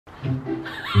Hi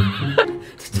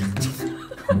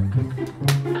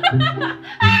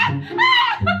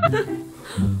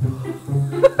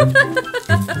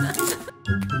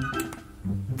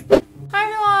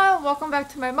everyone, welcome back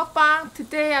to my mukbang.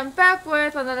 Today I'm back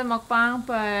with another mukbang,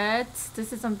 but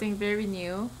this is something very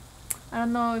new. I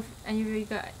don't know if any of you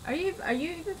guys are you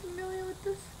even familiar with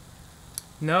this?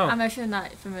 No. I'm actually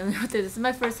not familiar with it. This is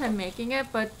my first time making it,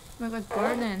 but oh my god,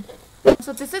 burning.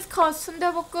 So this is called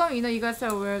sundae볶음. You know, you guys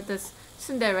are aware of this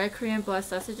sundae, right? Korean blood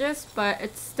sausages, but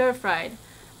it's stir fried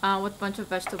with a bunch of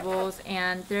vegetables.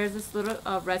 And there's this little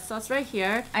red sauce right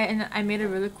here. I made it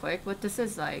really quick. What this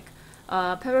is like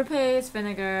pepper paste,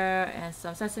 vinegar, and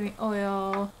some sesame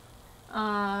oil.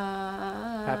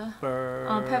 Pepper.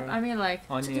 I mean, like,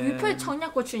 onion. we put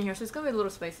청양고추 in here, so it's gonna be a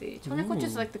little spicy. 청양고추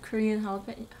is like the Korean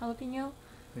jalapeno.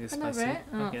 It's Kind of, spicy. right?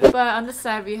 Okay. But on the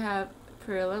side we have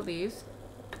perilla leaves.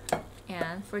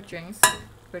 And for drinks,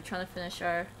 we're trying to finish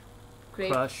our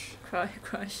grape Crush.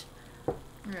 Crush.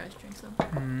 Let's drink some.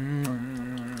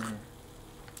 Mm.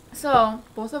 So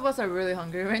both of us are really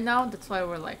hungry right now. That's why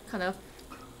we're like kind of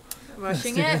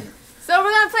rushing it. So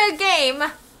we're gonna play a game.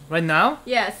 Right now?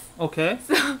 Yes. Okay.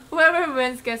 So whoever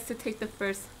wins gets to take the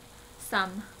first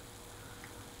sam.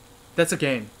 That's a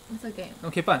game. It's a game.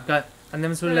 Okay, fine. Got. 안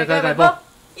내면 술래 가위바위보.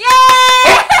 Yay!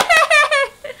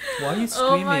 Why are you Oh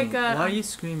screaming? my god. Why are you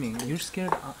screaming? You're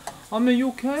scared. I mean, you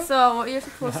okay? So what you're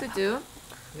supposed to do?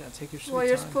 Yeah, take your sweet What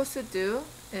you're time. supposed to do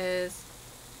is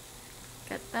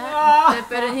get that, Ah! dip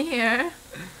it in here,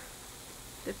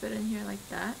 dip it in here like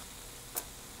that.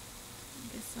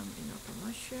 Get some, you know, the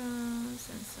mushrooms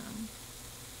and some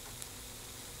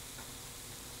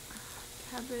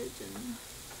cabbage and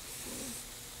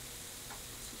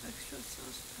some extra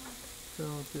sauce. So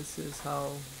this is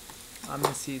how Ami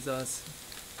sees us.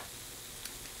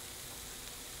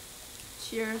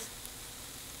 Cheers.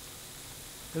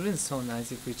 It would have been so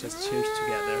nice if we just cheers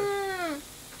together.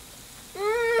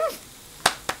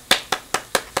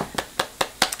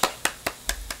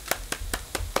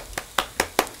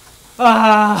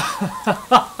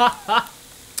 Ah!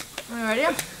 Ready?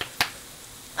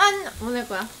 뭐 낼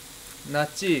거야?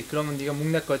 낫지? 그러면 네가 묵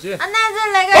낼 거지? 안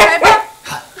내줄래 가위바위보.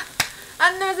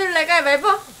 안 내줄래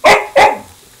가위바위보.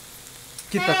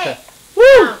 기특해. 우!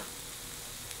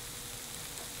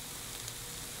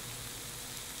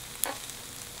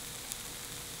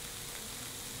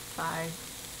 5,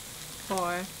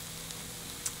 4.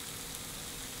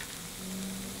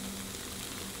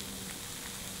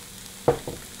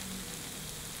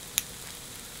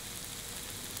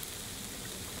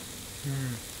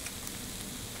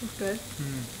 It's good.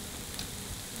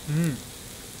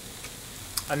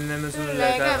 안 내면 술래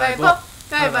술래 가위바위보.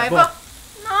 가위바위보. No,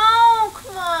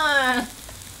 come on.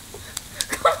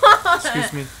 Come on.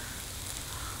 Excuse me.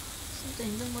 진짜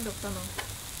인정머리 없다 너.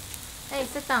 Hey,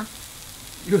 sit down.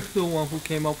 You're the one who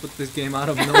came up with this game out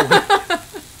of nowhere.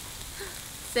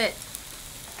 Sit.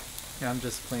 Yeah, I'm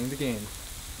just playing the game.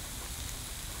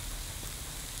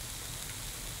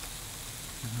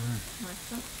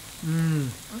 맛있어?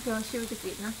 Okay, let's see what you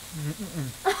eat now.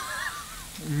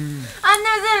 안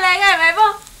내줄래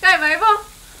가위바위보. 가위바위보.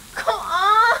 Come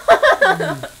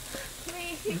on.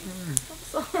 Please. I'm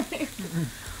sorry.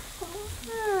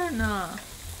 Come on.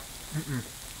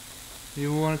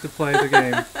 You wanted to play the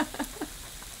game.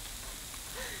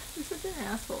 You're such an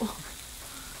asshole.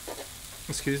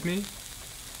 Excuse me?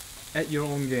 At your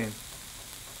own game.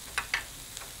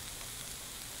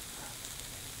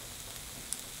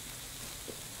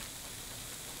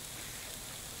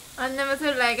 안 내면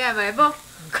술래 가위바위보.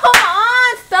 Come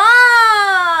on,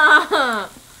 stop.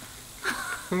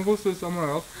 Can go sit somewhere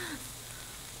else?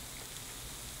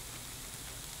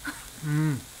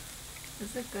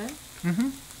 Is it good?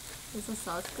 Is the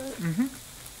sauce good?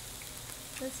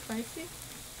 Is it spicy?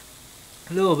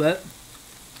 A little bit.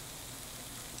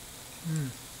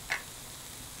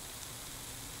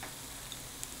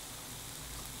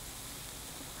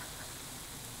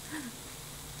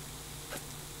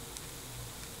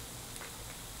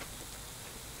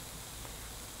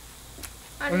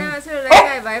 안 내면 술래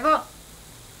가위바위보.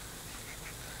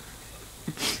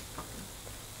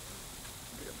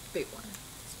 Big one.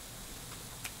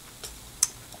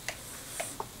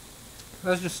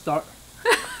 Let's just start.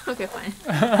 Okay, fine.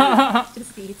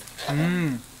 Just eat.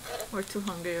 We're too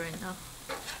hungry right now.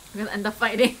 We're gonna end up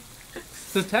fighting.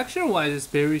 The texture wise is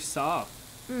very soft.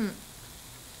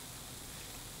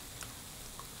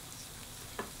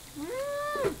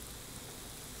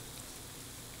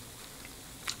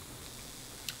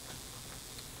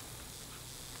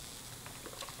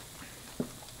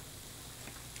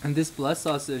 And this blood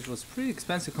sausage was pretty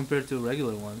expensive compared to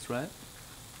regular ones, right?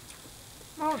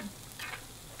 Oh, know,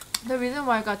 the reason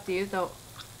why I got these, the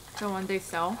one they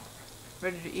sell,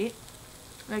 ready to eat,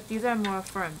 like these are more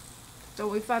firm.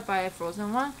 So if I buy a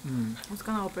frozen one, it's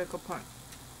gonna all break apart.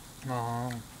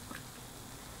 Oh.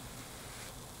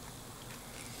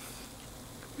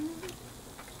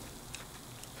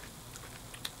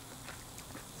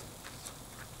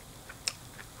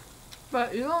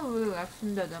 But you don't really like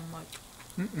sundae that much.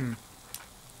 Mm-mm.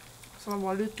 So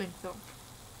what do you think though?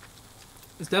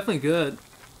 It's definitely good,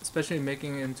 especially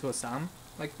making it into a sam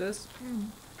like this.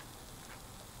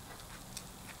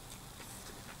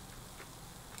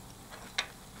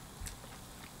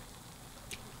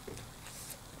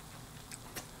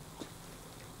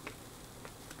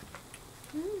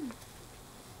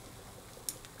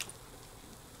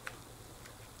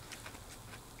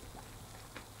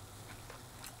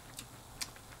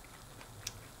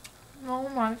 너무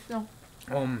맛있어.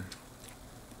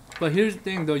 But here's the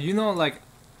thing though, you know, like,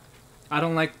 I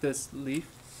don't like this leaf.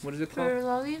 What is it called?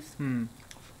 Perilla leaves?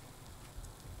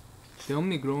 They're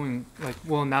only growing, like,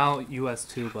 well, now US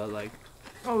too, but like,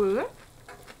 Oh really?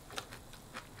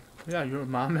 yeah, your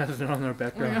mom has it on her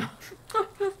background.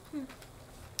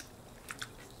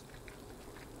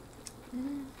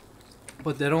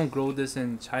 But they don't grow this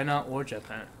in China or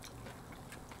Japan.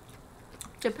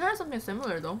 Japan has something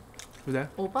similar though. 그래?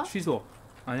 오바? 취소.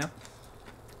 아니야?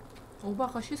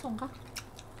 오바가 시소인가?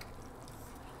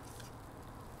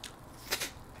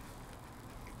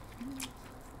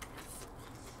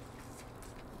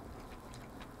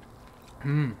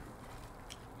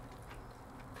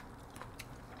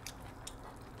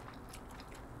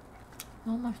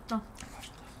 너무 맛있다.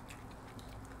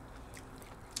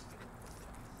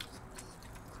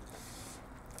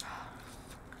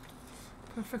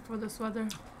 Perfect for this weather.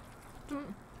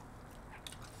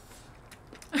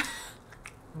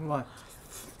 What?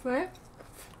 왜?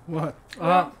 What?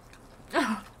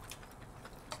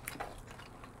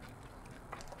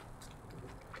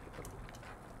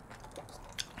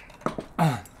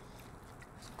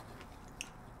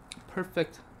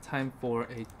 Perfect time for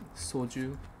a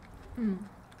soju.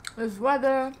 There's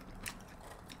weather.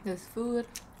 There's food.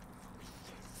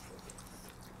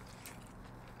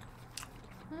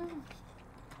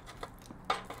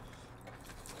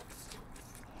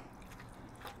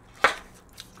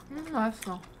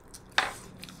 맛있어.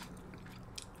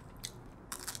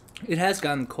 It has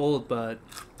gotten cold, but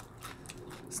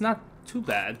it's not too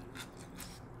bad.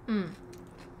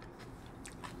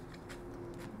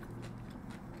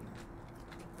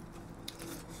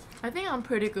 I think I'm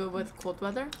pretty good with cold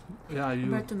weather Yeah,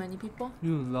 compared to many people.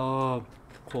 you love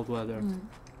cold weather.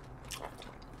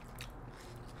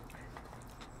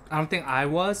 I don't think I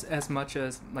was as much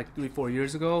as like 3-4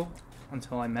 years ago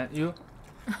until I met you.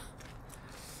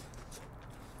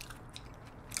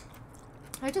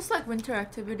 I just like winter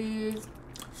activities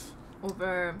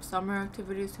over summer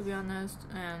activities, to be honest,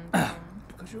 and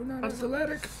Because you're not as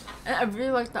athletic. and I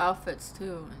really like the outfits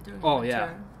too. During Oh, winter.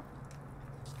 yeah.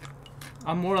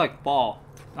 I'm more like fall.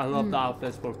 I love the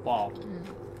outfits for fall.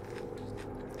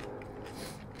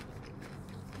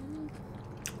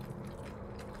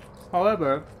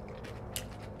 However,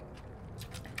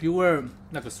 you wear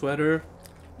like a sweater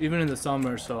even in the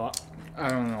summer, so I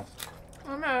don't know.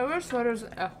 I mean, I wear sweaters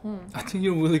at home. I think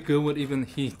you're really good with even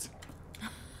heat.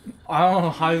 I don't know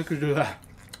how you could do that.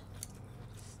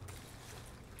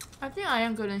 I think I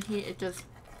am good in heat. It just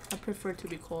I prefer to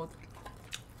be cold.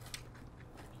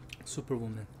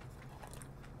 Superwoman.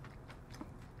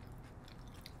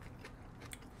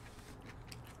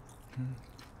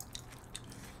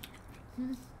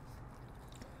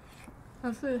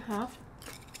 That's really half.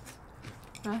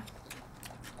 네.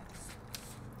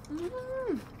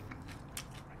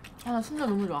 아, 나 순대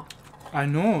너무 좋아. I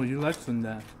know you like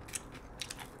sundae.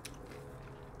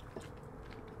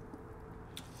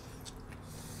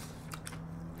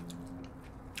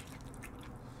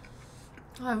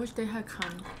 Oh, I wish they had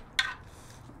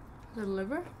the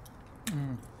liver.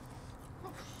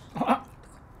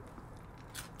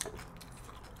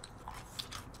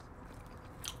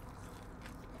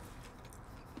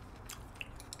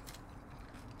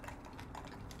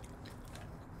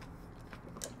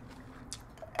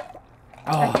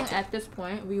 I think at this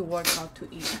point we work out to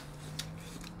eat.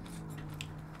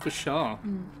 For sure.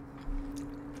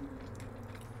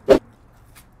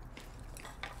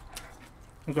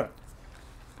 Okay.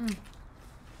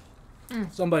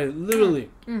 Somebody literally,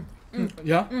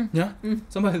 yeah, yeah.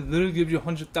 Somebody literally gives you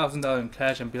 $100,000 in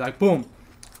cash and be like, boom,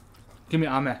 give me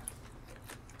ame.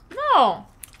 No,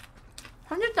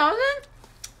 100,000?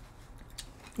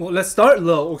 Well, let's start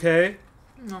low, okay?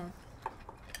 No.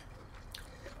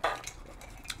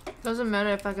 Doesn't matter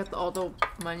if I get all the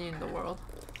money in the world.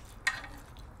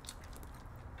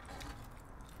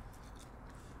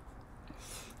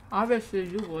 Obviously,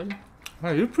 you would.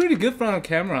 Hey, you're pretty good front of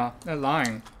camera at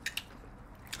lying.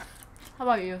 How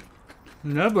about you?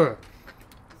 Never.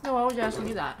 No, why would you ask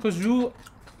me that? Because you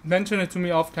mentioned it to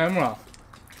me off camera.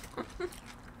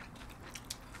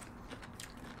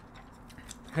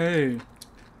 Hey,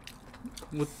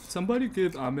 would somebody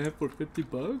give Ahmed for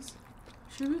 $50?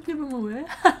 Should we give him away?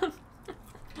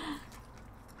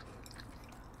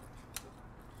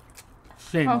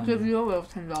 Shame I'll on give you. you away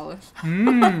with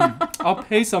 $10. I'll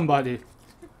pay somebody.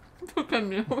 To give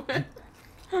me away.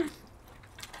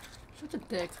 Such a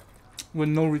dick. With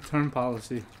no return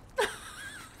policy.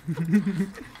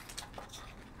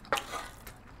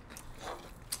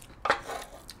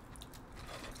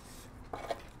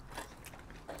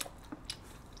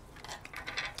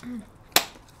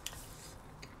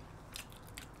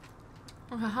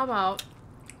 Okay, how about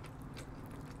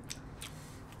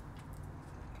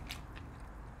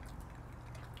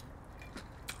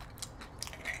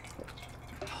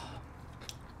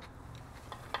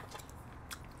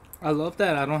I love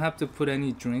that I don't have to put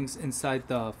any drinks inside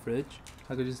the fridge.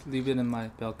 I could just leave it in my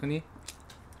balcony.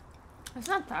 it's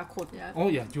not that cold yet. Oh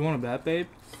yeah, do you want to bet, babe?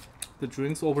 The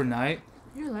drinks overnight?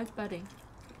 You like betting.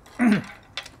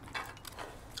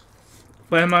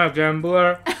 But am I a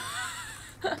gambler?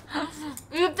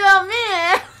 You tell me!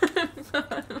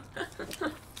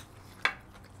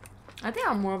 I think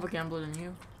I'm more of a gambler than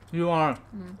you. You are.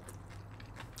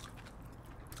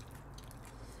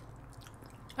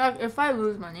 Like, if I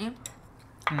lose money,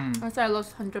 let's say I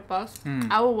lost $100,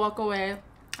 I will walk away.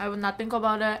 I would not think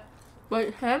about it.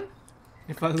 But him,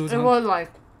 If I lose it one, would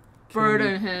like Kill me.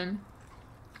 burden him.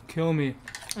 kill me.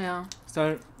 Yeah.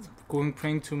 Start going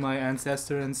praying to my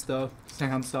ancestor and stuff,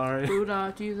 saying I'm sorry.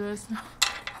 Buddha, Jesus.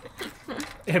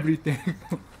 Everything.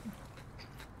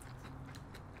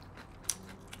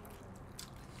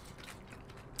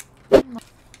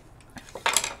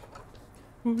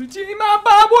 울지마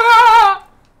바보야!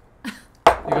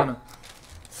 이거는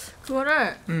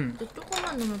그거를 이제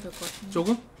조금만 넣으면 될 것 같은데.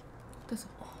 조금? 됐어.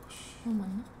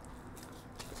 맞나?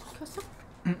 켰어?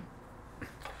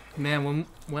 Man,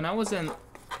 when I was in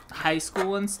high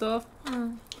school and stuff,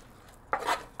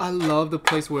 I love the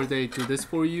place where they do this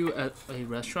for you at a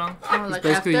restaurant. Oh, It's like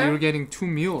basically after? you're getting 2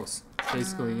 meals,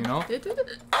 basically, you know? They do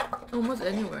it almost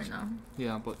anywhere now.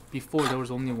 Yeah, but before there was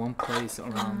only one place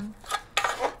around.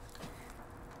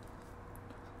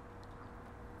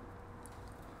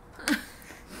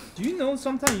 Do you know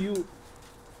sometimes you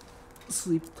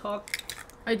sleep talk,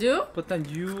 I do? but then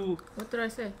you What did I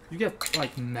say? get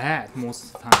like mad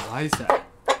most of the time? Why is that?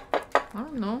 I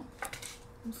don't know.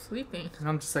 I'm sleeping. And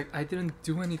I'm just like, I didn't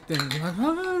do anything.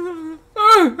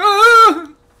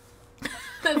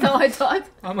 That's how I talk.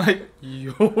 I'm like,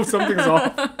 yo, something's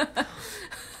off.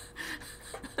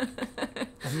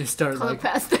 And you start Call like, the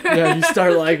pastor. yeah, you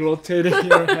start like rotating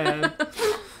your head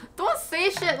Don't say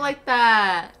shit like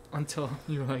that. until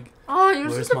you're like, Oh, you're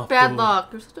Where's such a my bad food? luck.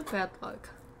 You're such a bad luck.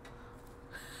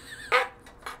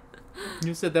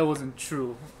 you said that wasn't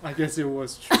true. I guess it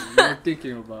was true. You were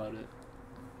thinking about it.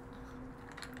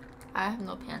 I have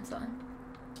no pants on.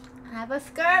 I have a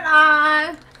skirt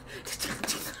on.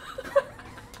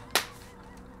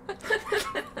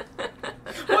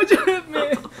 Why'd you hit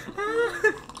me?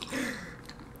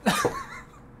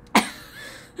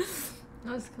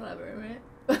 That was clever, right?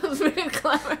 That was really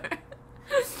clever.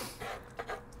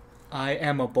 I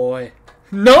am a boy.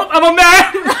 Nope, I'm a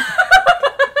man!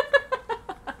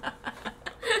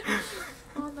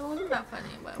 Oh, that wasn't that funny,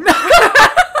 but.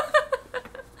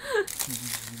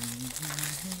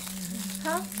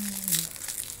 Huh?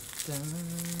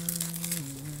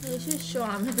 You should show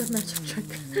him the magic trick.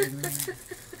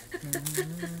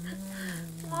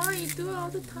 Mari, you do it all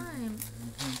the time.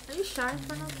 Are you shy in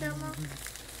front of camera?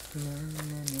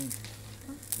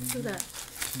 Do that.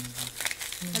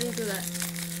 How do you do that?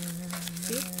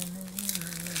 See?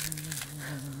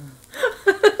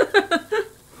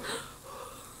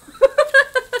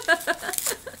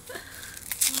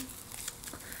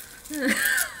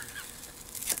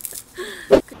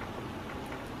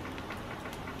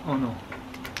 Oh no.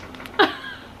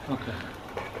 Okay.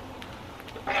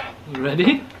 You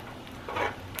ready?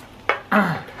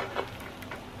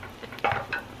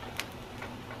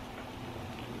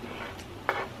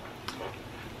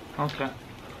 Okay.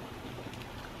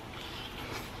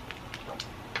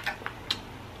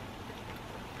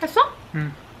 했어?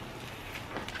 응.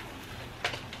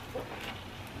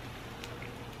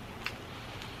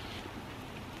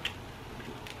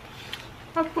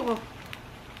 아, 뜨거.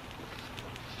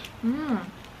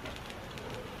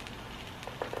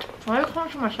 Why are you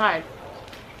coming to my side?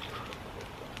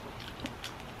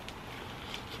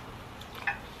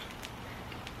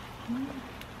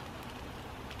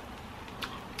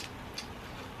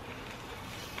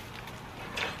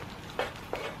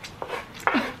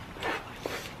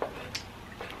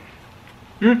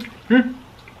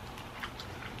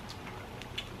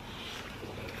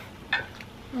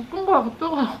 끈거야, 그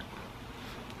뜨거워.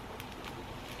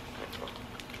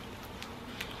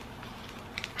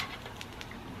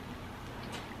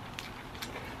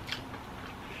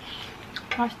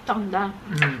 맛있다, 근데.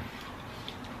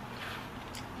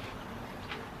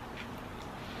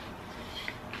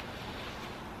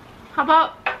 How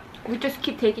about we just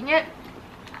keep taking it?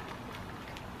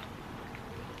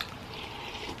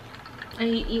 And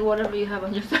you eat whatever you have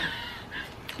on your side.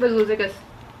 But lose it,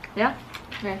 yeah?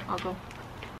 Okay, I'll go.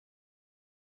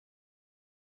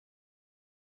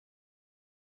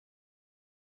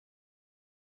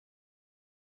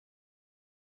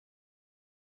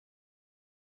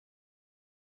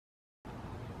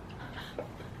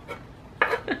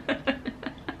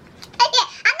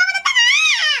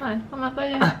 잠깐만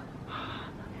빨리.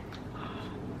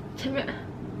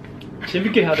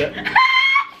 재밌게 해야 돼.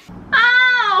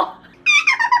 Ow!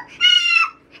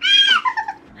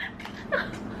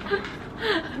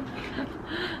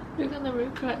 You're gonna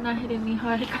regret not hitting me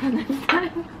hard next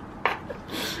time.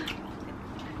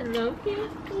 I love you.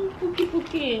 Oh, Pookie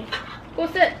Pookie. Go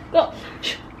sit. Go.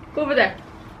 Go over there.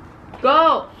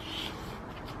 Go.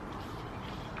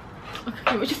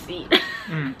 Okay, we just eat.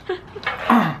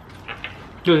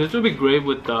 Dude, this would be great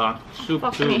with the soup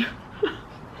Fuck too. me.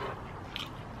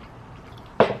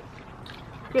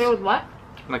 Great with what?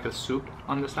 Like a soup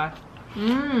on the side.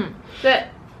 Sit.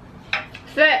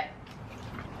 Sit.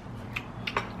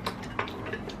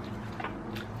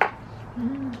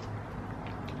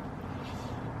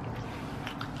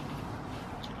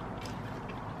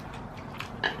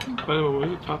 By the way, what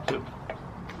are you talking to?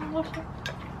 What's that?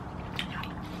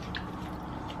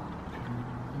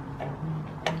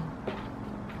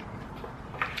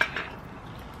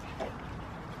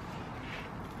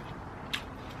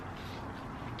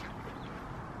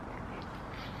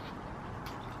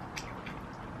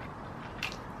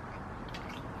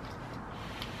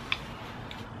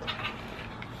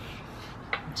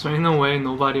 So in a way,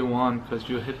 nobody won because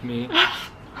you hit me.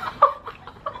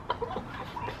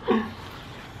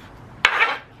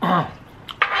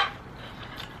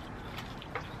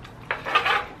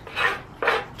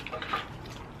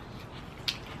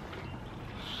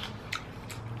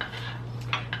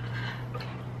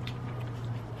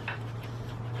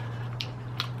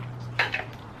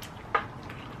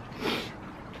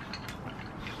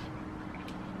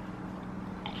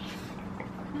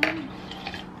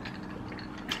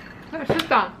 Sit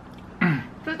down.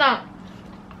 Sit down.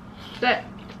 Sit.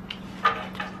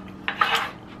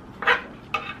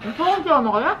 소금 찍어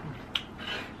먹어요?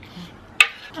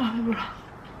 아, 배불러.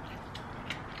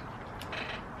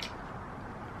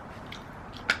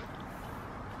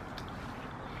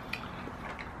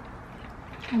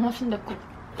 순댓국.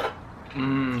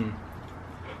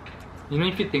 You know,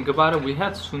 if you think about it, we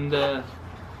had sundae.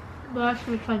 Last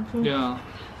week too. Yeah.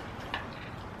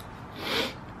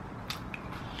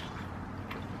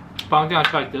 But I don't think I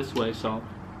tried this way, so.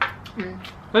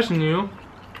 That's new.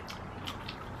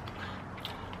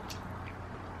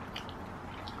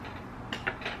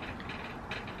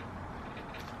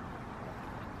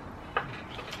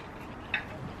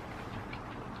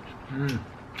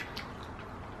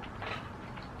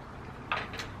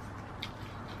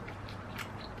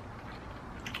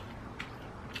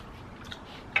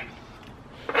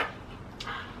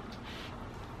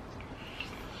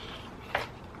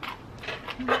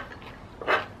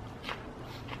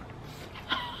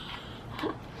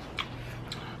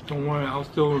 Don't worry, I'll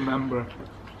still remember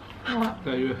What?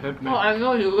 that you hit me. Oh, I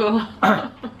know you will. How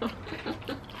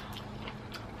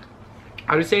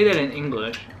do you say that in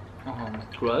English?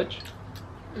 Grudge?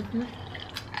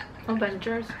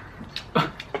 Avengers.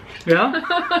 Yeah?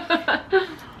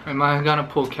 Am I gonna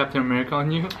pull Captain America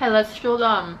on you? Hey, let's show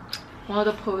them one of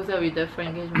the poses that we did for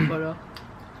engagement photo.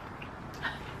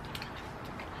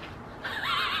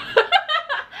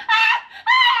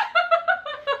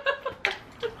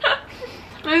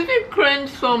 Makes me cringe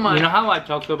so much. You know how I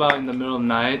talked about in the middle of the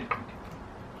night?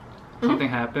 Something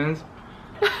happens?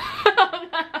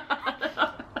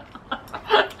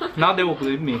 Now they will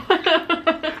believe me.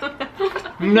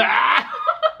 Nah!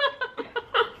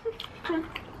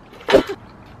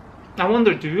 I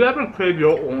wonder, do you ever crave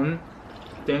your own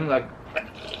thing? Like,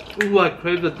 ooh, I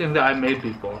crave the thing that I made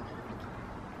before.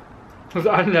 Because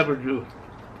I never do.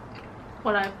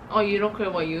 Oh, you don't care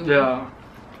what you Yeah.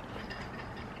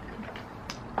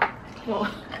 Well,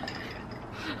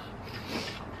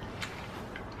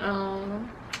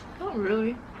 not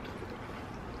really.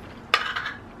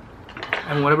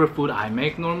 And whatever food I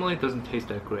make normally doesn't taste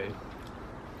that great.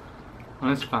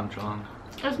 Unless if I'm drunk.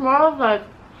 It's more of like,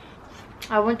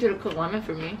 I want you to cook ramen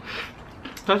for me.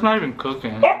 That's not even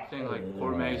cooking. I'm saying like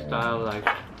gourmet style, like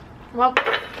What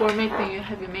gourmet thing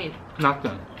have you made?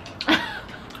 nothing.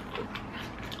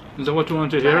 Is that what you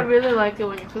want to I hear? really like it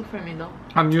when you cook for me though.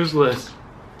 I'm useless.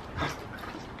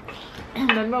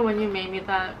 Remember when you made me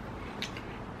that,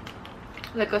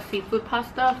 like a seafood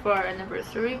pasta for our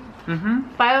anniversary?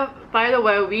 Mm-hmm. By the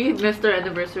way, we missed our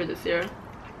anniversary this year.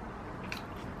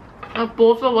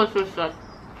 Both of us were stuck.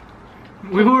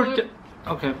 We were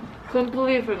okay.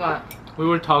 Completely forgot. We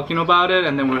were talking about it,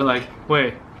 and then we were like,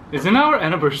 "Wait, isn't our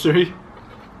anniversary?"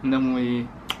 And then we.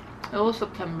 It was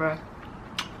September.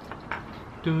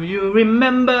 Do you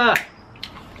remember?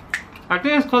 I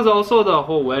think it's because also the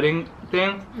whole wedding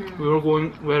thing. We were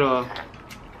going with a.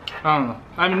 I don't know.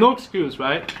 I mean, no excuse,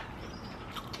 right?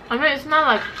 I mean, it's not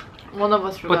like one of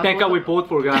us forgot. But thank God we both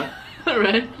forgot.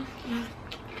 Right?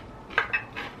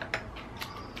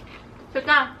 Sit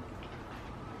down.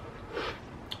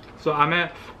 So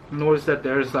Ahmed noticed that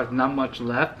there's like not much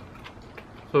left,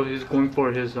 so he's going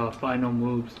for his final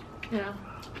moves. Yeah.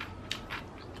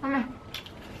 Come here.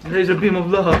 There's a beam of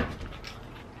love.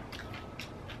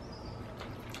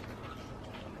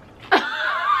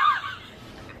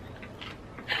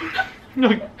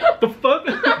 Like, the fuck?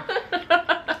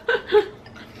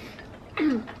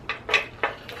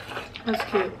 That's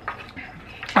cute.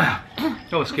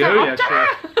 That was scary actually.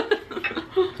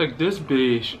 It's like this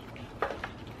beige.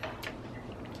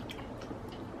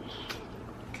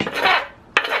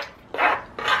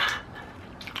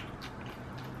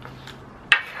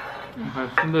 I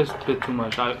think that's a bit too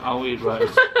much. I'll eat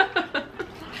rice.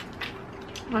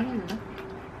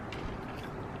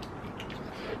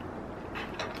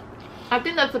 I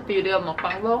think that's the beauty of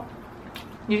mukbang though.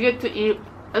 You get to eat.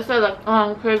 It's like, oh,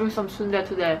 I'm craving some sundae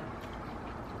today.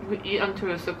 You eat until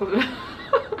you're sick of it.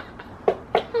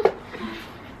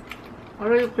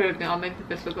 What are you craving? I'll make you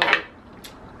feel sick of it.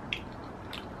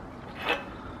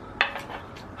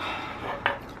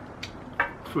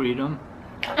 Freedom.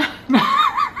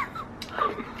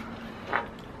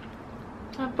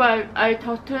 But I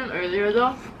talked to him earlier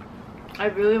though. I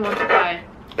really want to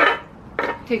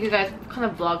take you guys, kind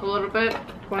of vlog a little bit,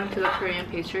 going to the Korean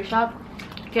pastry shop,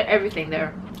 get everything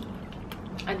there,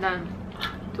 and then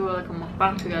do like a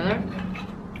mukbang together.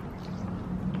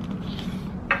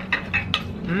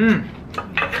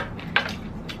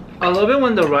 I love it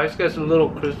when the rice gets a little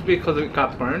crispy because it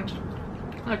got burnt.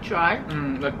 I try.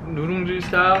 Like noodle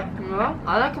style. Yeah,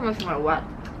 I like it when it's more wet.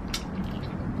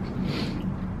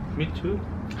 Me too.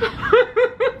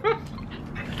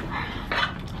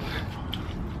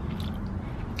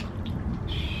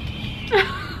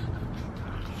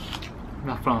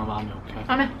 Not in front of Ame, okay?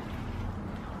 Ame.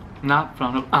 Not in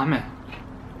front of Ame.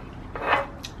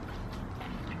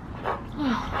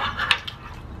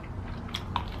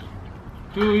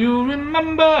 Do you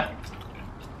remember?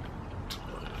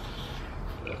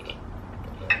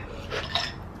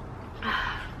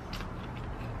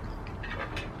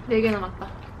 네 개 남았다.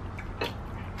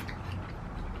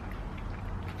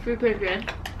 불편해.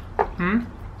 Hmm?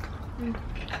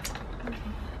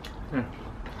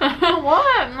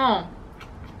 What? No.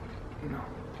 No.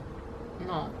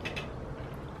 No.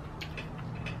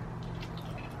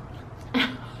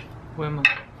 Where am I?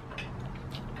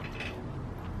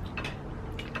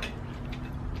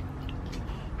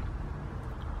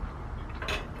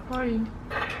 Sorry.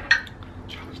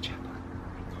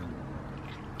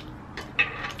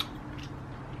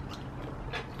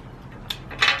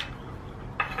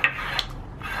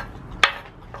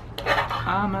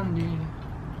 아만디.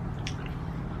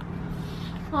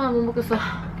 아, 못 먹겠어.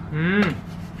 Okay,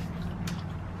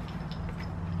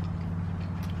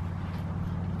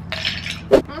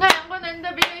 I'm gonna end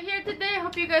the video here today.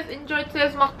 Hope you guys enjoyed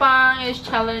today's mukbang-ish,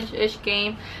 challenge-ish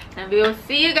game. And we will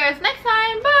see you guys next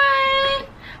time. Bye!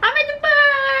 I'm at the bye!